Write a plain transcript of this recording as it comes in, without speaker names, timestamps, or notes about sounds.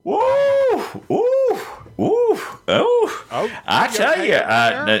I tell you,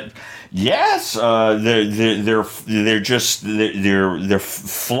 yes, they're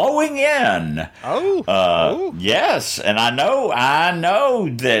flowing in. Yes, and I know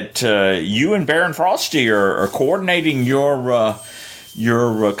that you and Baron Frosty are coordinating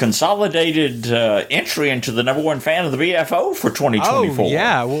your consolidated entry into the number one fan of the BFO for 2024. Oh,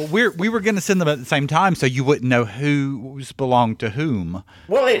 yeah. Well, we were going to send them at the same time so you wouldn't know who's belonged to whom.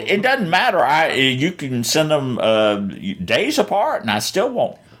 Well, it doesn't matter. You can send them days apart, and I still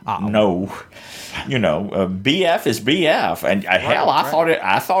won't know. You know, BF is BF, and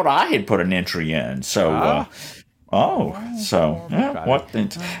I thought I had put an entry in. So. What?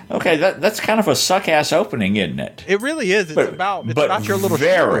 Okay, that's kind of a suck-ass opening, isn't it? It really is. It's about your little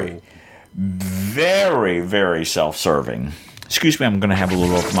show. Very, very self-serving. Excuse me, I'm going to have a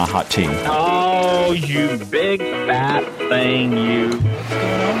little of my hot tea. Oh, you big fat thing, you. What's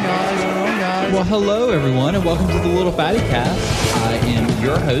going on, guys? Well, hello, everyone, and welcome to the Little Fatty Cast. I am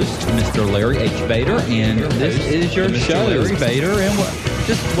your host, Mr. Larry H. Vader, and this is your show, Larry Vader, and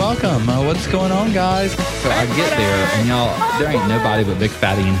just welcome. What's going on, guys? So I get there, and y'all, there ain't nobody but Big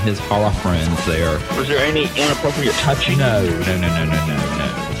Fatty and his horror friends there. Was there any inappropriate touching? No.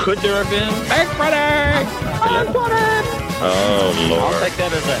 Could there have been? Big Fatty! Oh, Lord. I'll take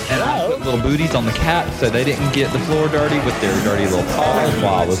that as a And I put little booties on the cats so they didn't get the floor dirty with their dirty little paws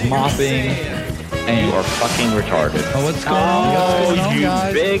while I was mopping. And You are fucking retarded. Oh, what's going on, guys? What's going on, you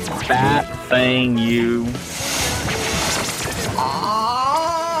guys? big fat thing, you.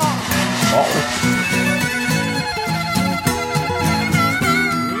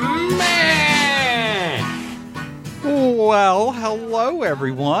 Well, hello,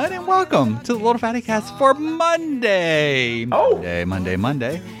 everyone, and welcome to the Little Fatty Cast for Monday.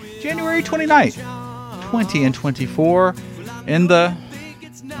 Monday, January 29th, 2024, in the,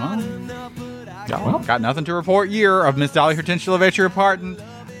 got nothing to report year of Miss Dolly Hortensia Levature Parton.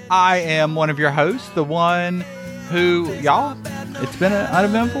 I am one of your hosts, the one who, y'all, it's been an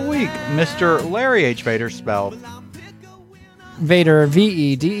uneventful week. Mr. Larry H. Vader, spelled Vader,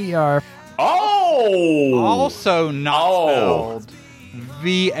 V-E-D-E-R. Oh! Also not spelled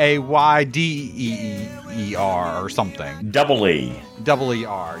V-A-Y-D-E-E-R or something. Double E. Double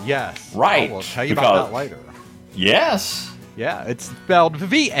E-R, yes. Right. I will tell you about that later. Yes. Yeah, it's spelled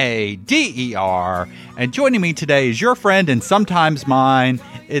V-A-D-E-R. And joining me today is your friend and sometimes mine.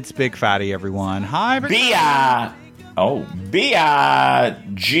 It's Big Fatty, everyone. Hi, Big B-I-G-F-A-T-T-Y.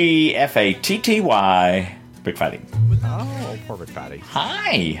 Big Fatty. Oh, poor Big Fatty.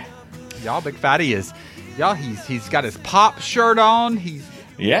 Hi. Y'all, Big Fatty is... Y'all, he's got his pop shirt on.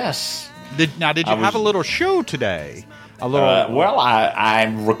 Yes. Did you have a little show today? A little. I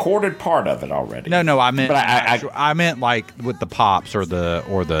recorded part of it already. No, I meant. But I meant like with the pops or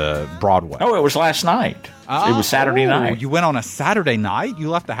the Broadway. Oh, it was last night. It was Saturday night. You went on a Saturday night. You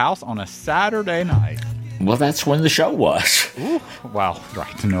left the house on a Saturday night. Well, that's when the show was. Ooh, well,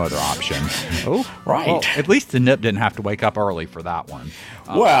 right. No other option. Oh, right. Well, at least the Nip didn't have to wake up early for that one.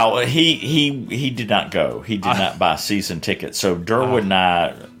 Well, he did not go. He did not buy season tickets. So Derwood and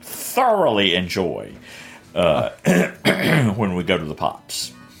I thoroughly enjoy when we go to the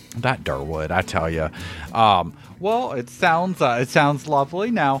Pops. That Derwood, I tell you. Well, it sounds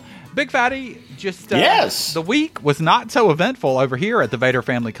lovely. Now, Big Fatty, just yes. The week was not so eventful over here at the Vader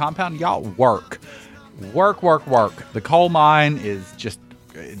family compound. Y'all work. The coal mine is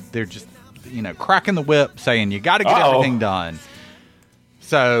they're just, cracking the whip saying you got to get everything done.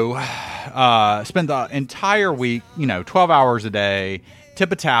 So, spend the entire week, 12 hours a day,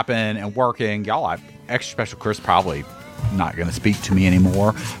 tip-a-tapping and working. Y'all, Extra Special Chris probably not going to speak to me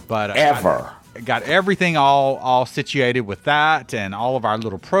anymore. But ever. I got everything all situated with that and all of our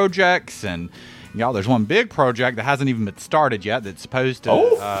little projects. And, y'all, there's one big project that hasn't even been started yet that's supposed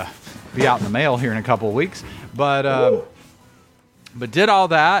to be out in the mail here in a couple of weeks. But did all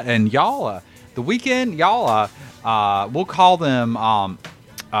that. And, y'all, the weekend, y'all, we'll call them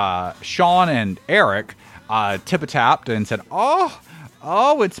Sean and Eric, tip-a-tapped and said,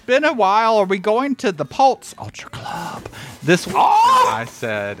 Oh, it's been a while. Are we going to the Pulse Ultra Club this week? I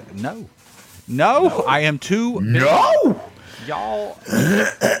said, no, I am too busy. No! Y'all,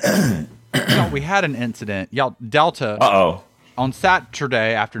 we had an incident. Y'all, Delta. Uh-oh. On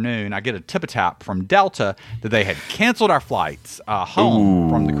Saturday afternoon, I get a tip-a-tap from Delta that they had canceled our flights home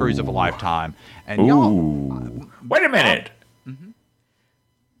from the cruise of a lifetime. And y'all... Wait a minute.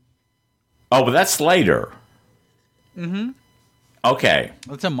 Oh, but that's later. Mm-hmm. Okay.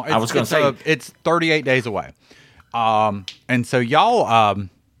 I was going to say... It's 38 days away. And so y'all...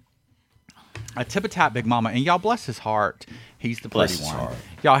 I tip-a-tap Big Mama, and y'all, bless his heart, He's the pretty Bless his one. heart.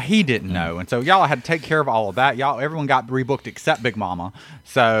 Y'all, he didn't know. And so y'all had to take care of all of that. Y'all, everyone got rebooked except Big Mama.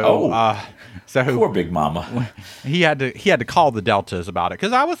 So, Poor Big Mama. he had to call the Deltas about it.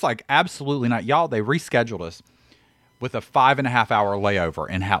 Because I was like, absolutely not. Y'all, they rescheduled us with a 5.5-hour layover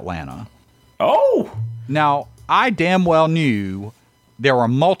in Atlanta. Oh. Now, I damn well knew there were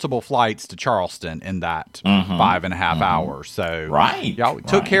multiple flights to Charleston in that 5.5 hours. So, y'all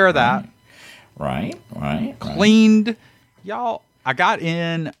took care of that. Right. Cleaned. Y'all, I've got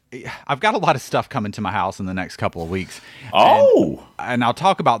a lot of stuff coming to my house in the next couple of weeks. And I'll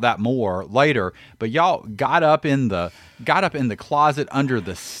talk about that more later. But y'all got up in the closet under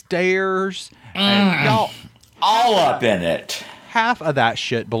the stairs. And y'all all up in it. Half of that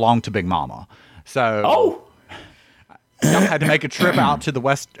shit belonged to Big Mama. So y'all had to make a trip out to the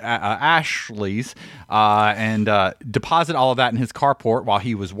West Ashley's and deposit all of that in his carport while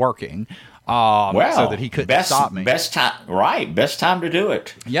he was working. So that he couldn't stop me. Best time to do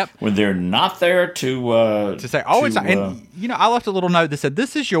it. Yep. When they're not there to say, and I left a little note that said,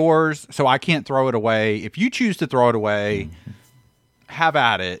 "This is yours, so I can't throw it away. If you choose to throw it away, have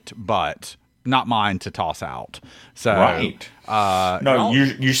at it, but not mine to toss out." So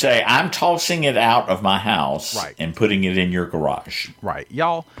you say, "I'm tossing it out of my house and putting it in your garage." Right,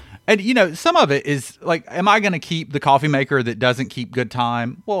 y'all. And some of it is like, am I going to keep the coffee maker that doesn't keep good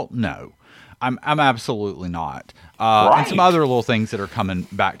time? Well, no. I'm absolutely not. And some other little things that are coming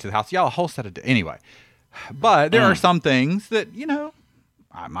back to the house. Yeah, a whole set of... Anyway. But there are some things that,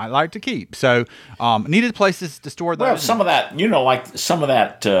 I might like to keep. So, needed places to store those. Well, some of that, like some of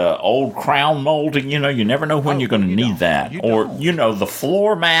that old crown molding, you never know when you're going to need that. Or, the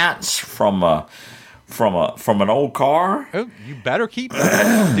floor mats from an old car. Oh, you better keep them.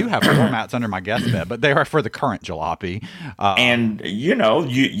 I do have floor mats under my guest bed, but they are for the current jalopy. And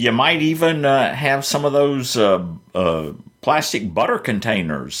you might even have some of those plastic butter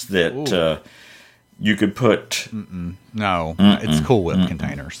containers that you could put. It's Cool Whip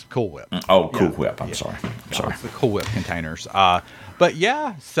containers. Cool Whip. Oh, Cool Whip. I'm sorry. It's the Cool Whip containers. But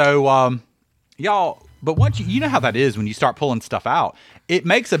yeah, so y'all. But once you know how that is when you start pulling stuff out, it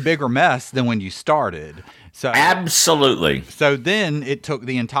makes a bigger mess than when you started. So absolutely. So then it took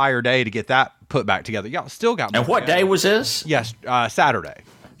the entire day to get that put back together. Y'all still got. And what day was this? Yes, Saturday.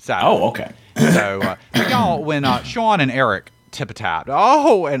 Oh, okay. So y'all, when Sean and Eric tip-a-tapped,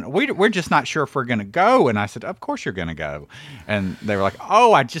 and we're just not sure if we're gonna go. And I said, of course you're gonna go. And they were like,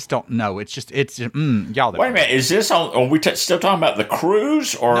 I just don't know. It's y'all. Wait a minute, is this on? Are we still talking about the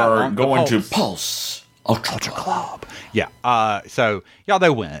cruise or going to Pulse Ultra Club? Yeah. So y'all, they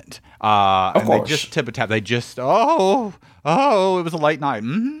went. And they just tip-a-tap. They just it was a late night.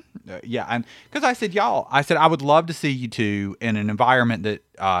 Yeah, and because I said, I would love to see you two in an environment that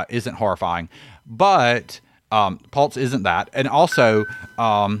isn't horrifying, but Pulse isn't that. And also,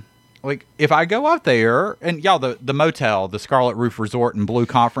 like if I go out there and y'all, the motel, the Scarlet Roof Resort and Blue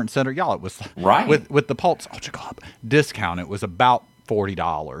Conference Center, y'all, it was with the Pulse Ultra Club discount. It was about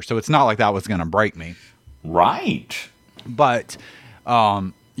 $40, so it's not like that was going to break me. Right. But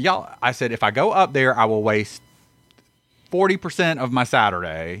y'all, I said if I go up there, I will waste 40% of my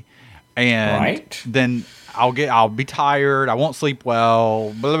Saturday, and then I'll be tired. I won't sleep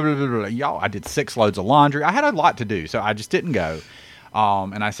well. Blah, blah, blah, blah. Y'all, I did 6 loads of laundry. I had a lot to do, so I just didn't go.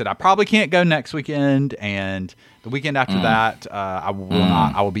 And I said I probably can't go next weekend, and the weekend after that, I will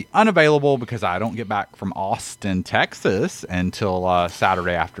not. I will be unavailable because I don't get back from Austin, Texas, until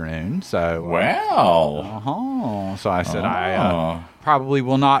Saturday afternoon. So so I said I probably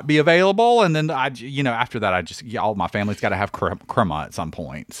will not be available, and then after that, all my family's got to have crema at some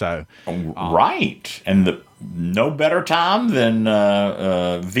point. So and no better time than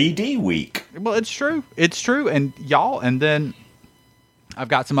VD week. Well, it's true, and y'all, and then I've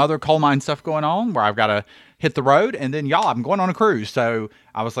got some other coal mine stuff going on where I've got to hit the road, and then y'all, I'm going on a cruise. So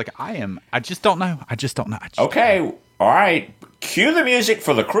I was like, I just don't know. Okay. All right. Cue the music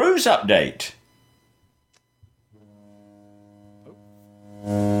for the cruise update.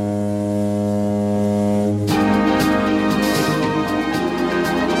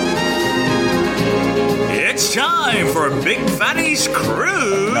 It's time for Big Fatty's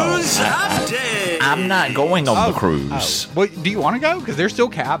cruise update. I'm not going on the cruise. Well, do you want to go? Because there's still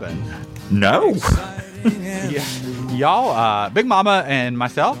cabin. No. Yeah. Y'all, Big Mama and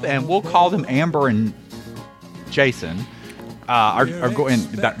myself, and we'll call them Amber and Jason, are going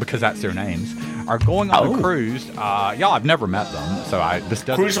that because that's their names. Are going on a cruise. Y'all, I've never met them, so this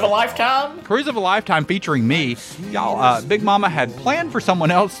doesn't. Cruise of a lifetime. Cruise of a lifetime featuring me. Y'all, Big Mama had planned for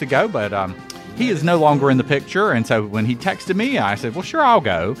someone else to go, but he is no longer in the picture, and so when he texted me, I said, "Well, sure, I'll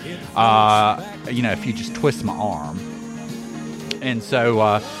go. If you just twist my arm." And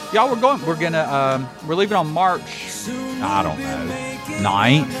so, y'all, we're leaving on March, I don't know,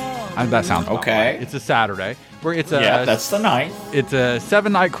 9th. That sounds about okay. Right. It's a Saturday. That's the 9th. It's a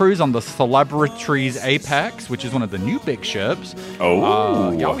 7-night cruise on the Celebrities Apex, which is one of the new big ships.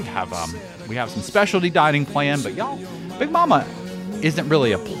 Oh. Y'all, we have some specialty dining planned, but y'all, Big Mama isn't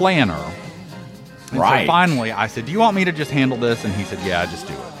really a planner. And right. So finally, I said, "Do you want me to just handle this?" And he said, "Yeah, just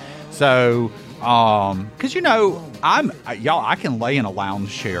do it." So, because I can lay in a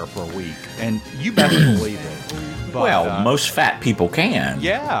lounge chair for a week, and you best believe it. But, most fat people can.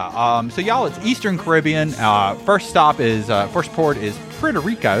 Yeah. So y'all, it's Eastern Caribbean. First port is Puerto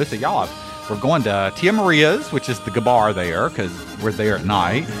Rico. So y'all, we're going to Tia Maria's, which is the Gabar there, because we're there at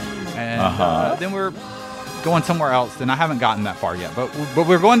night, and then we're going somewhere else. And I haven't gotten that far yet, but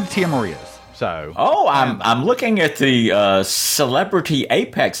we're going to Tia Maria's. So. Oh, I'm looking at the Celebrity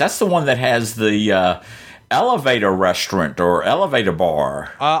Apex. That's the one that has the elevator restaurant or elevator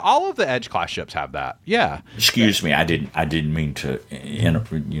bar. All of the Edge class ships have that. Yeah. Excuse me, I didn't mean to.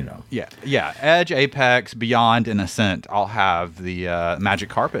 Yeah. Edge, Apex, Beyond, and Ascent all have the magic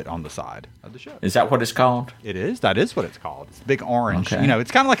carpet on the side of the ship. Is that what it's called? It is. That is what it's called. It's big orange. Okay.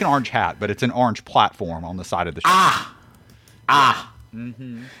 It's kind of like an orange hat, but it's an orange platform on the side of the ship.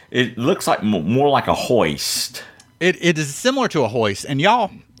 Mm-hmm. It looks like more like a hoist. It is similar to a hoist, and y'all,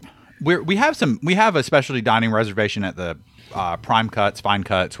 we have a specialty dining reservation at the Prime Cuts, Fine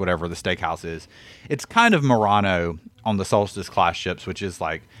Cuts, whatever the steakhouse is. It's kind of Murano on the Solstice class ships, which is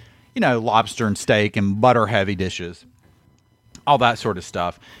like, lobster and steak and butter heavy dishes, all that sort of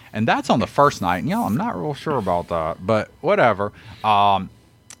stuff. And that's on the first night. And y'all, I'm not real sure about that, but whatever. I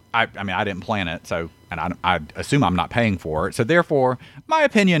didn't plan it, so. And I assume I'm not paying for it. So therefore, my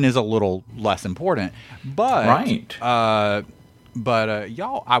opinion is a little less important. But right.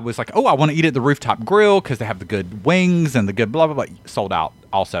 Y'all, I was like, I want to eat at the Rooftop Grill because they have the good wings and the good blah, blah, blah. Sold out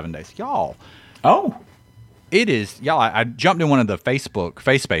all 7 days. Y'all. Oh. It is. Y'all, I jumped in one of the Facebook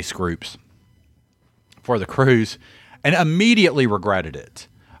face-based groups for the cruise and immediately regretted it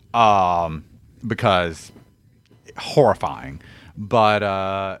because horrifying. But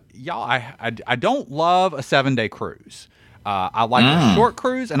y'all, I don't love a 7-day cruise. I like a short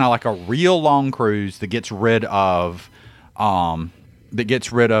cruise, and I like a real long cruise that gets rid of the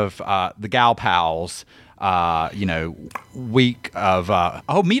gal pals. Week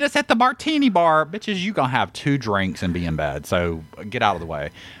of meet us at the martini bar, bitches. You gonna have 2 drinks and be in bed. So get out of the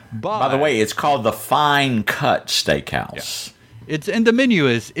way. But by the way, it's called the Fine Cut Steakhouse. Yeah. The menu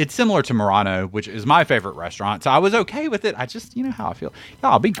it's similar to Murano, which is my favorite restaurant. So I was okay with it. I just, how I feel.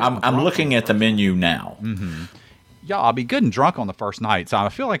 Y'all, I'll be. I'm looking at the menu now. Mm-hmm. Y'all, I'll be good and drunk on the first night, so I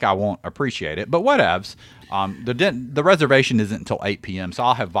feel like I won't appreciate it. But whatevs. The reservation isn't until 8 p.m., so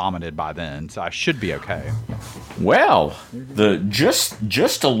I'll have vomited by then. So I should be okay. Well, just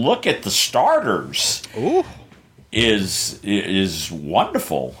to look at the starters, is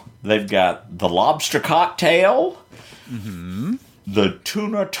wonderful. They've got the lobster cocktail. Mm-hmm. The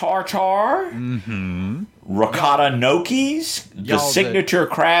tuna tartare, ricotta gnocchis, the signature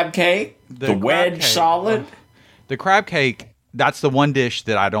crab cake, the wedge salad. The crab cake, that's the one dish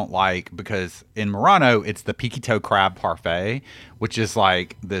that I don't like because in Murano, it's the piquito crab parfait, which is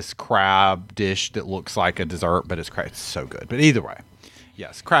like this crab dish that looks like a dessert, but it's so good. But either way,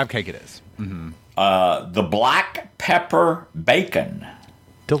 yes, crab cake it is. Mm-hmm. The black pepper bacon.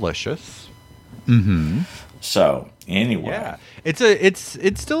 Delicious. Mm-hmm. So anyway, yeah,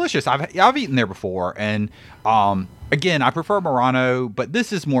 it's delicious. I've eaten there before, and again, I prefer Murano, but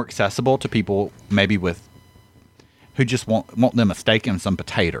this is more accessible to people maybe who just want them a steak and some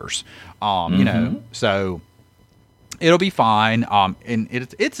potatoes. So it'll be fine. And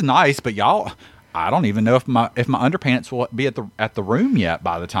it's nice, but y'all, I don't even know if my underpants will be at the room yet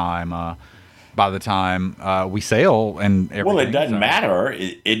by the time we sail and everything. Well, it doesn't matter.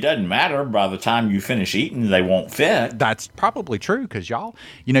 It doesn't matter. By the time you finish eating, they won't fit. That's probably true because y'all,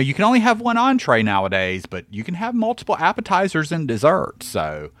 you can only have one entree nowadays, but you can have multiple appetizers and desserts.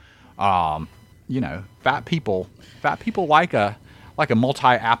 So, fat people like a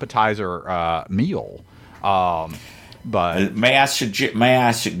multi-appetizer meal. But may I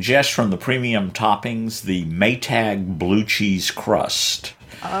suggest from the premium toppings the Maytag blue cheese crust?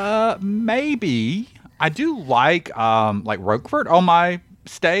 Maybe. I do like Roquefort on my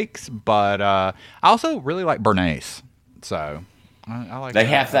steaks, but I also really like Bernaise. So I like. They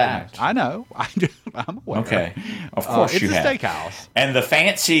have that. I know. I'm aware. Okay, of course you have. It's a steakhouse, and the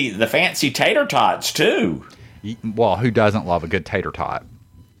fancy tater tots too. Well, who doesn't love a good tater tot?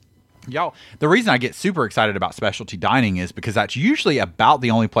 Y'all, the reason I get super excited about specialty dining is because that's usually about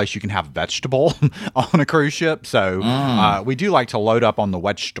the only place you can have vegetable on a cruise ship. So we do like to load up on the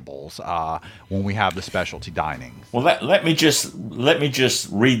vegetables when we have the specialty dining. Well, let me just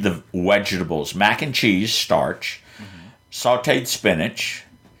read the vegetables: mac and cheese, starch; sautéed spinach;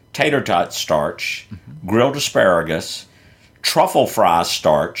 tater tot, starch; grilled asparagus; truffle fries,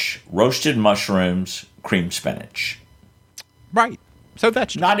 starch; roasted mushrooms; cream spinach. Right. So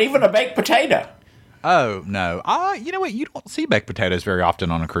that's not even a baked potato. Oh, no. You know what? You don't see baked potatoes very often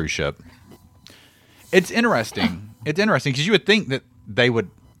on a cruise ship. It's interesting. It's interesting because you would think that they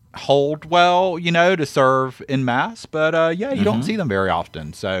would hold well, to serve in mass. But, you don't see them very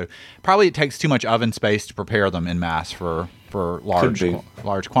often. So probably it takes too much oven space to prepare them in mass for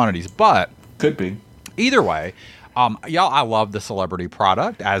large quantities. But could be. Either way, y'all, I love the celebrity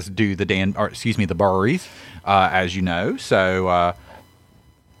product, as do the the Burries, as you know. So...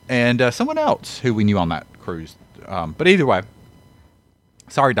 and someone else who we knew on that cruise. But either way,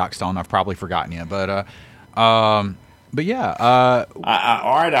 sorry, Doc Stone, I've probably forgotten you. But yeah. All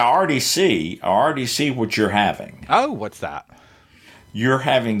right, I already see what you're having. Oh, what's that? You're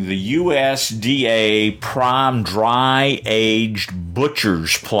having the USDA Prime Dry Aged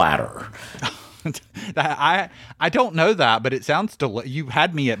Butcher's Platter. I don't know that, but it sounds you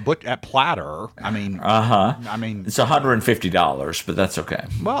had me at platter. I mean, it's $150, but that's okay.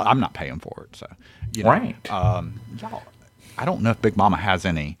 Well, I'm not paying for it, so right. Y'all, I don't know if Big Mama has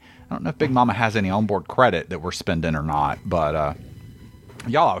any. I don't know if Big Mama has any onboard credit that we're spending or not, but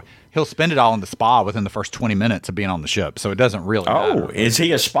y'all, he'll spend it all in the spa within the first 20 minutes of being on the ship, so it doesn't really matter. Oh, is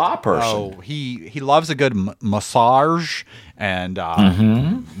he a spa person? Oh, he loves a good massage and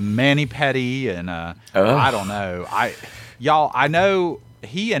mani-pedi and I don't know. I know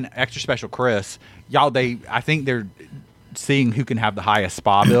he and Extra Special Chris, y'all, I think they're seeing who can have the highest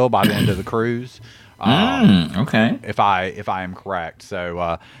spa bill by the end of the cruise. Okay. If I am correct.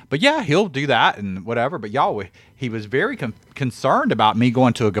 So, but yeah, he'll do that and whatever. But y'all, he was very concerned about me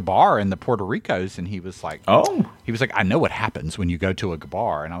going to a gabar in the Puerto Ricos, and he was like, I know what happens when you go to a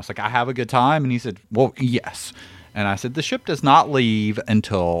gabar, and I was like, I have a good time, and he said, well, yes, and I said, the ship does not leave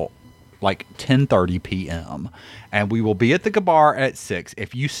until like 10:30 p.m. and we will be at the gabar at 6.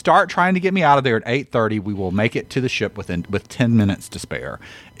 If you start trying to get me out of there at 8:30, we will make it to the ship with 10 minutes to spare.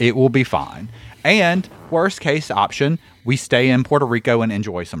 It will be fine. And worst case option, we stay in Puerto Rico and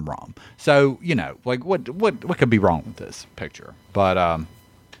enjoy some rum. So, like what could be wrong with this picture? But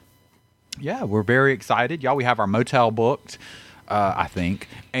yeah, we're very excited. Y'all, we have our motel booked, I think.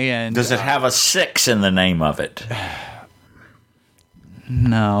 And does it have a 6 in the name of it?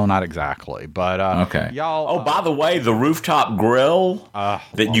 No, not exactly. But okay, y'all. Oh, by the way, the rooftop grill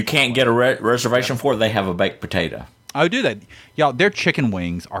that you can't get a reservation for, they have a baked potato. Oh, do they? Y'all, their chicken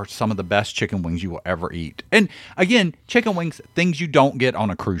wings are some of the best chicken wings you will ever eat. And again, chicken wings, things you don't get on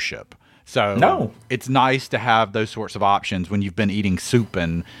a cruise ship. So no, it's nice to have those sorts of options when you've been eating soup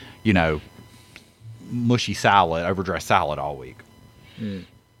and, mushy salad, overdressed salad all week.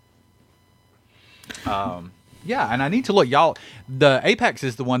 Yeah, and I need to look. Y'all, the Apex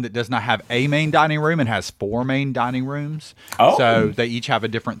is the one that does not have a main dining room and has 4 main dining rooms. Oh. So they each have a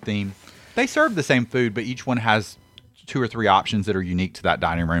different theme. They serve the same food, but each one has 2 or 3 options that are unique to that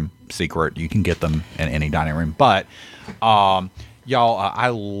dining room. Secret, you can get them in any dining room. But y'all, I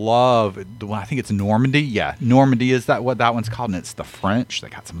love the one. I think it's Normandy. Yeah, Normandy is what that one's called, and it's the French. They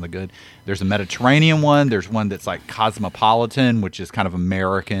got some of the good. There's a Mediterranean one. There's one that's like cosmopolitan, which is kind of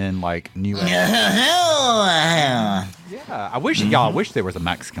American, like New. Yeah, I wish y'all. I wish there was a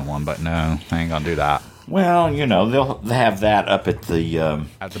Mexican one, but no, I ain't gonna do that. Well, they'll have that up at the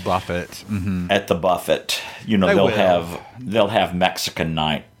buffet. Mm-hmm. At the buffet, they'll have Mexican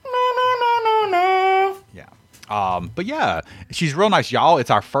night. But yeah, she's real nice, y'all. It's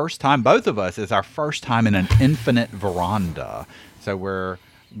our first time, both of us. It's our first time in an infinite veranda. So we're.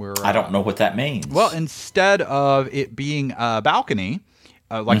 I don't know what that means. Well, instead of it being a balcony,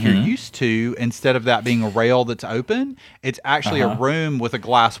 like you're used to, instead of that being a rail that's open, it's actually a room with a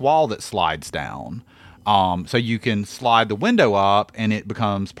glass wall that slides down. So you can slide the window up, and it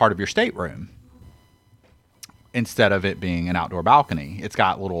becomes part of your stateroom. Instead of it being an outdoor balcony, it's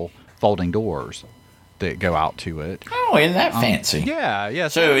got little folding doors that go out to it. Oh, isn't that fancy? Yeah.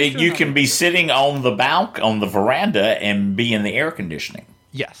 So you can be sitting on the veranda and be in the air conditioning.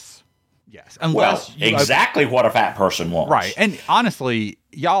 Yes. Unless exactly what a fat person wants. Right. And honestly,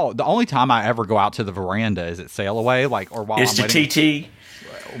 y'all, the only time I ever go out to the veranda is at Sail Away, or while it's I'm waiting. TT.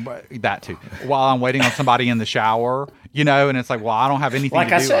 That too. While I'm waiting on somebody in the shower, and it's like, well, I don't have anything to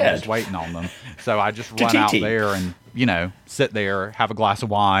do. I'm just waiting on them. So I just run out there and sit there, have a glass of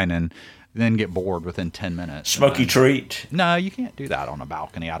wine, and then get bored within 10 minutes. Smoky treat. No, you can't do that on a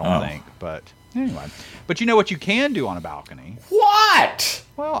balcony, I don't think. But anyway. But you know what you can do on a balcony? What?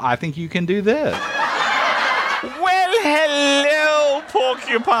 Well, I think you can do this. Well, hello,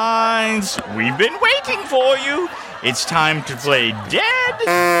 porcupines. We've been waiting for you. It's time to play dead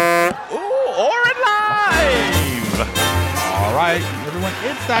or alive. All right, everyone,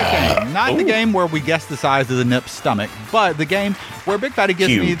 it's that game. Not the game where we guess the size of the nip's stomach, but the game where Big Fatty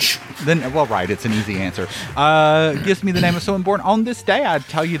gives Huge. it's an easy answer. Gives me the name of someone born on this day. I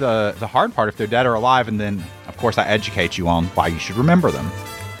tell you the hard part if they're dead or alive, and then, of course, I educate you on why you should remember them.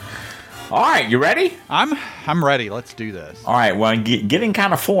 All right, you ready? I'm ready. Let's do this. All right, well, getting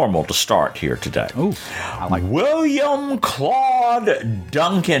kind of formal to start here today. Ooh, I like William Claude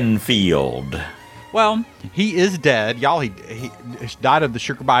Duncanfield. Well, he is dead. Y'all, he died of the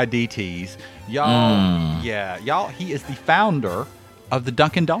sugar by DTs. Y'all, y'all, he is the founder of the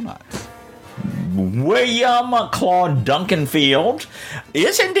Dunkin' Donuts. William Claude Duncanfield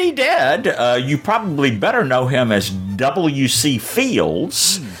is indeed dead. You probably better know him as W.C.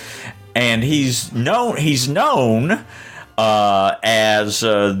 Fields. And he's known as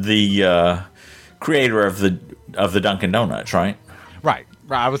the creator of the Dunkin' Donuts, right? Right.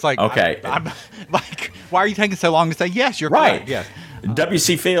 I was like, okay. I'm like, why are you taking so long to say yes? You're right. correct. Yes.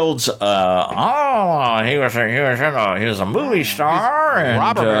 W.C. Fields. He was a movie star, and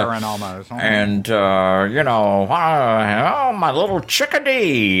robber baron almost. And my little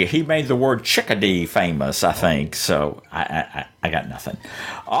chickadee. He made the word chickadee famous, I think. So I got nothing.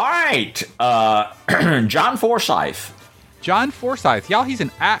 All right, John Forsythe. John Forsythe, y'all. He's an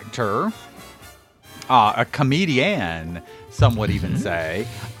actor, a comedian. Some would even say,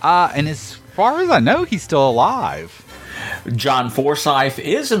 and as far as I know, he's still alive. John Forsythe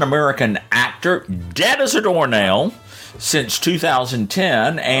is an American actor, dead as a doornail since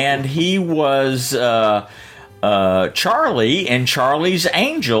 2010, and he was Charlie in Charlie's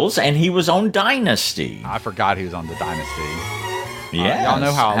Angels, and he was on Dynasty. I forgot he was on the Dynasty. Yeah, y'all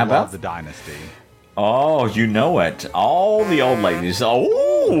know how I love the Dynasty. Oh, you know it. All the old ladies.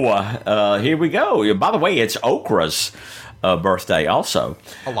 Oh, here we go. By the way, it's Okra's birthday also.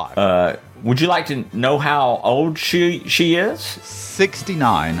 Alive. Would you like to know how old she is?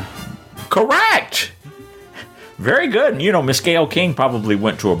 69. Correct. Very good. You know, Miss Gayle King probably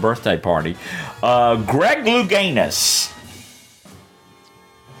went to a birthday party. Greg Louganis.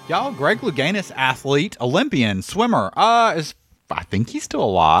 Y'all, Greg Louganis, athlete, Olympian, swimmer. I think he's still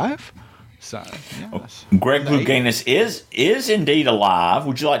alive. So, yes. Greg Louganis is indeed alive.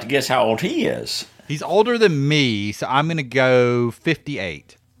 Would you like to guess how old he is? He's older than me, so I'm going to go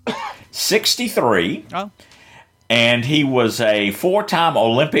 58. 63. Oh. And he was a 4-time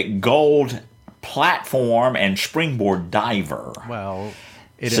Olympic gold platform and springboard diver. Well,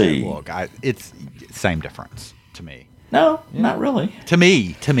 it's same difference to me. No, not really. To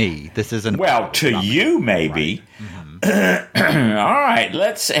me, this isn't. Well, to you, maybe. Right. Mm-hmm. All right,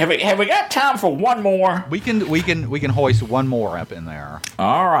 let's have we got time for one more? We can hoist one more up in there.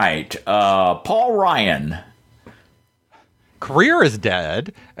 All right, Paul Ryan. Career is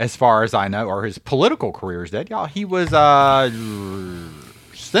dead, as far as I know, or his political career is dead. Y'all, he was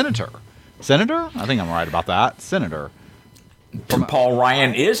senator. Senator? I think I'm right about that. Senator. Paul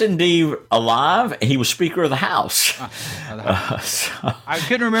Ryan is indeed alive. He was Speaker of the House. I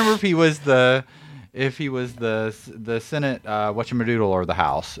couldn't remember if he was the Senate whatchamadoodle or the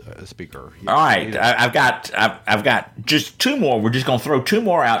House Speaker. All right, I've got just two more. We're just going to throw two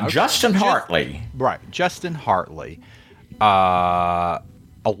more out. Okay. Justin Hartley. Right, Justin Hartley. Alive.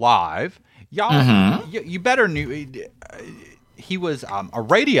 Y'all, you better knew. He was a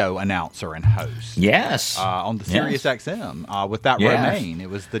radio announcer and host. Yes. On the Sirius XM with that Romaine. It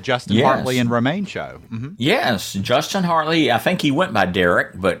was the Justin Hartley and Romaine show. Mm-hmm. Yes. Justin Hartley, I think he went by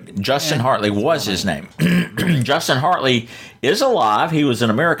Derek, but Justin Hartley was his name. Justin Hartley is alive. He was an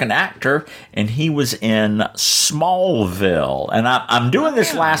American actor, and he was in Smallville. And I'm doing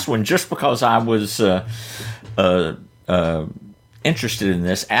this last one just because I was interested in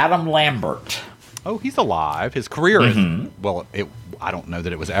this. Adam Lambert. Oh, he's alive. His career is, I don't know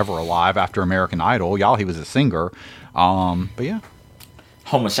that it was ever alive after American Idol. Y'all, he was a singer. But yeah.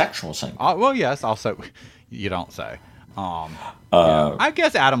 Homosexual singer. Well, yes, also, you don't say. I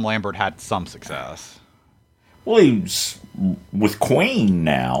guess Adam Lambert had some success. Well, he's with Queen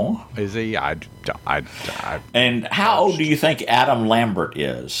now. Is he? And how old do you think Adam Lambert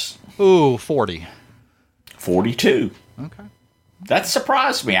is? Ooh, 40. 42. Okay. That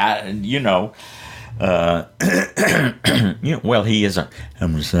surprised me. Well, he is a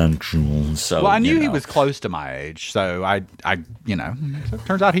homosexual. So, well, I knew he was close to my age, so I, so it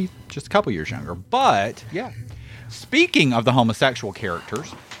turns out he's just a couple years younger. But yeah, speaking of the homosexual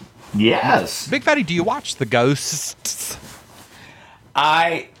characters, yes, Big Fatty, do you watch The Ghosts?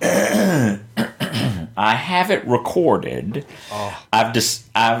 I have it recorded. Oh.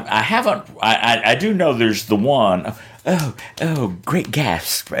 I haven't. I do know there's the one. Oh! Great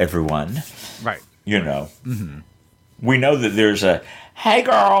gasp, everyone! Right. Mm-hmm. We know that there's a "Hey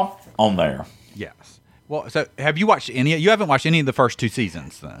girl" on there. Yes. Well, so have you watched any? You haven't watched any of the first 2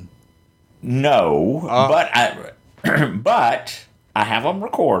 seasons, then? No, but I have them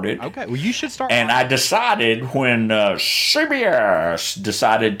recorded. Okay. Well, you should start. And I decided when CBS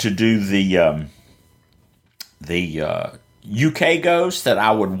decided to do the UK Ghost that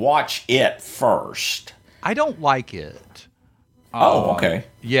I would watch it first. I don't like it. Okay.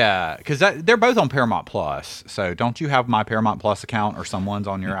 Yeah, because they're both on Paramount Plus. So don't you have my Paramount Plus account or someone's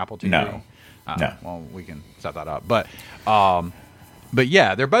on your Apple TV? No. No. Well, we can set that up. But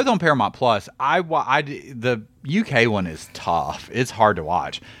yeah, they're both on Paramount Plus. The UK one is tough. It's hard to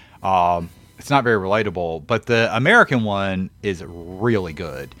watch. It's not very relatable. But the American one is really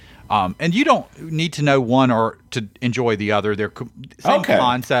good. And you don't need to know one or to enjoy the other. They're same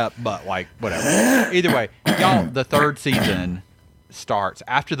concept, but like whatever. Either way, y'all, the 3rd season starts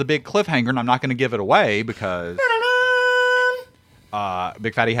after the big cliffhanger, and I'm not going to give it away because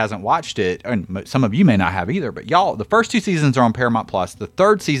Big Fatty hasn't watched it, and some of you may not have either. But y'all, the first 2 seasons are on Paramount Plus. The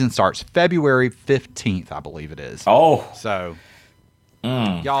 3rd season starts February 15th, I believe it is. Oh, so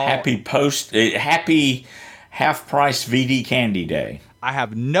y'all, happy half-price VD Candy Day. I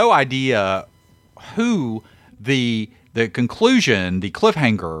have no idea who the conclusion, the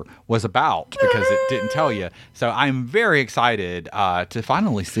cliffhanger, was about because it didn't tell you. So I'm very excited to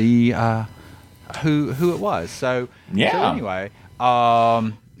finally see who it was. So anyway,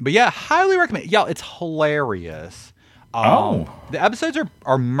 but yeah, highly recommend. Y'all, it's hilarious. The episodes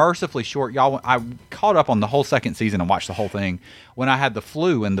are mercifully short. Y'all, I caught up on the whole 2nd season and watched the whole thing when I had the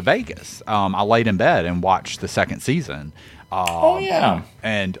flu in the Vegas. I laid in bed and watched the 2nd season.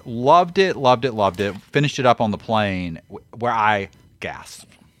 And loved it. Finished it up on the plane where I gasped.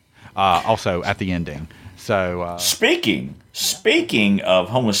 Also at the ending. So speaking of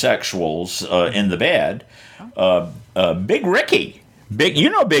homosexuals in the bed, Big Ricky,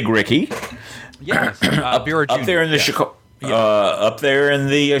 Big Ricky, yes, up there in the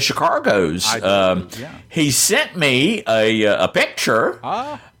Chicago's. He sent me a picture.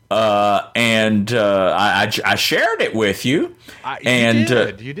 And I shared it with you.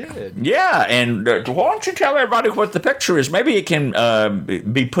 You did. Yeah, and why don't you tell everybody what the picture is? Maybe it can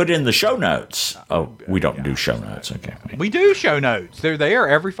be put in the show notes. We don't do show notes. Okay, we do show notes. They're there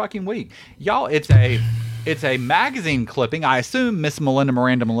every fucking week, y'all. It's a magazine clipping. I assume Miss Melinda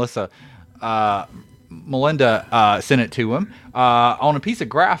sent it to him on a piece of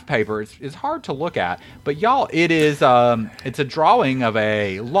graph paper. It's hard to look at, but y'all, it's a drawing of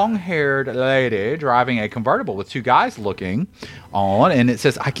a long-haired lady driving a convertible with 2 guys looking on, and it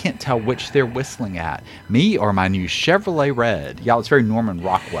says, "I can't tell which they're whistling at, me or my new Chevrolet Red." Y'all, it's very Norman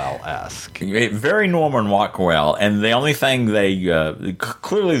Rockwell-esque. Very Norman Rockwell, and the only thing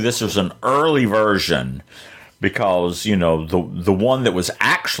clearly this was an early version. Because, the one that was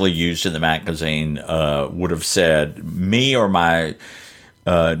actually used in the magazine would have said, "Me or my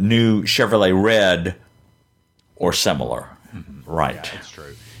new Chevrolet Red," or similar. Mm-hmm. Right. Yeah, that's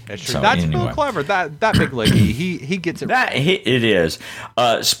true. So, that's real clever. That Big Ricky, he gets it. It is.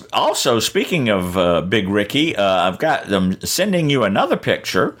 Also, speaking of Big Ricky, I've got them sending you another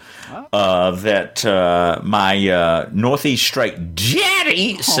picture that my Northeast Straight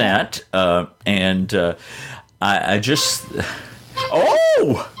Daddy sent. And... I just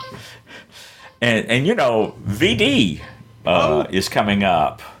and VD is coming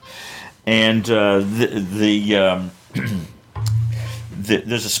up, and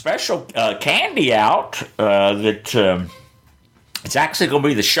there's a special candy out that it's actually going to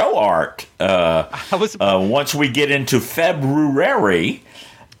be the show art once we get into February,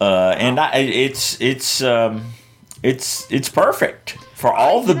 and it's perfect. For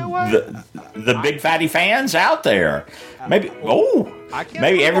all the Big Fatty fans out there, maybe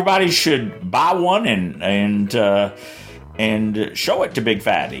everybody should buy one and show it to Big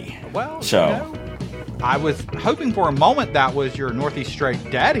Fatty. Well, I was hoping for a moment that was your Northeast Straight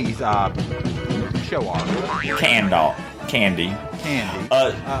Daddy's show art. Candy.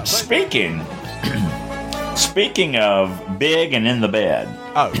 Speaking of big and in the bed.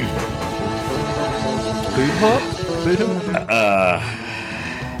 Oh. Food hook?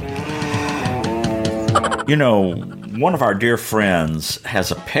 You know, one of our dear friends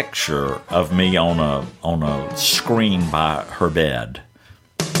has a picture of me on a screen by her bed.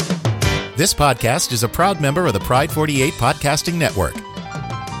 This podcast is a proud member of the Pride 48 Podcasting Network.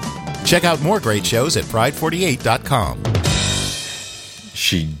 Check out more great shows at pride48.com.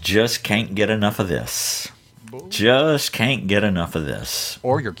 She just can't get enough of this. Just can't get enough of this.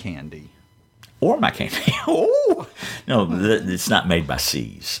 Or your candy. Or my candy. Oh! No, it's not made by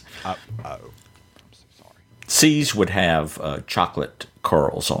C's. I'm so sorry. C's would have chocolate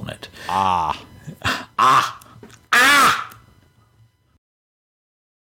curls on it. Ah. Ah!